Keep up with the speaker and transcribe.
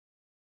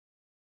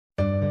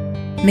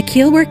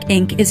McKeelwork,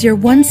 Inc. is your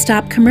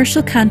one-stop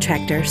commercial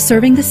contractor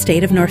serving the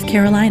state of North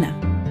Carolina.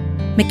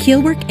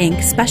 McKeelwork,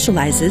 Inc.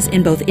 specializes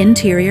in both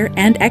interior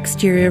and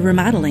exterior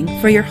remodeling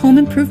for your home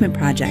improvement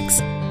projects,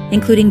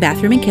 including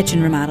bathroom and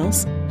kitchen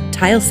remodels,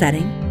 tile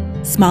setting,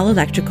 small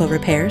electrical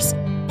repairs,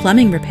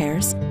 plumbing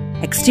repairs,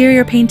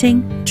 exterior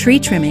painting, tree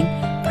trimming,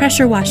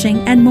 pressure washing,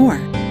 and more.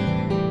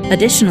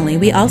 Additionally,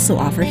 we also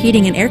offer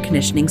heating and air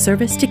conditioning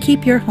service to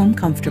keep your home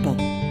comfortable.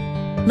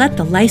 Let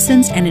the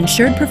licensed and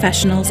insured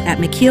professionals at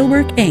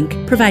McKeelwork,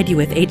 Inc. provide you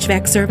with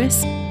HVAC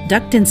service,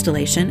 duct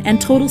installation,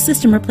 and total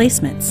system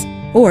replacements.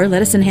 Or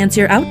let us enhance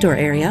your outdoor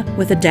area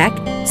with a deck,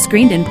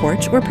 screened-in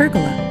porch, or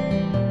pergola.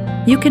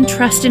 You can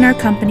trust in our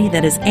company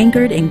that is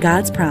anchored in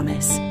God's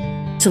promise.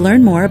 To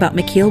learn more about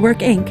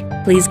McKeelwork,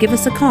 Inc., please give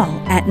us a call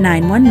at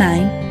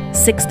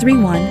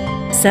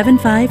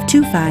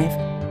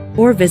 919-631-7525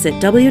 or visit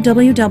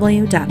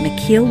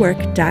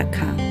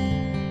www.mckeelwork.com.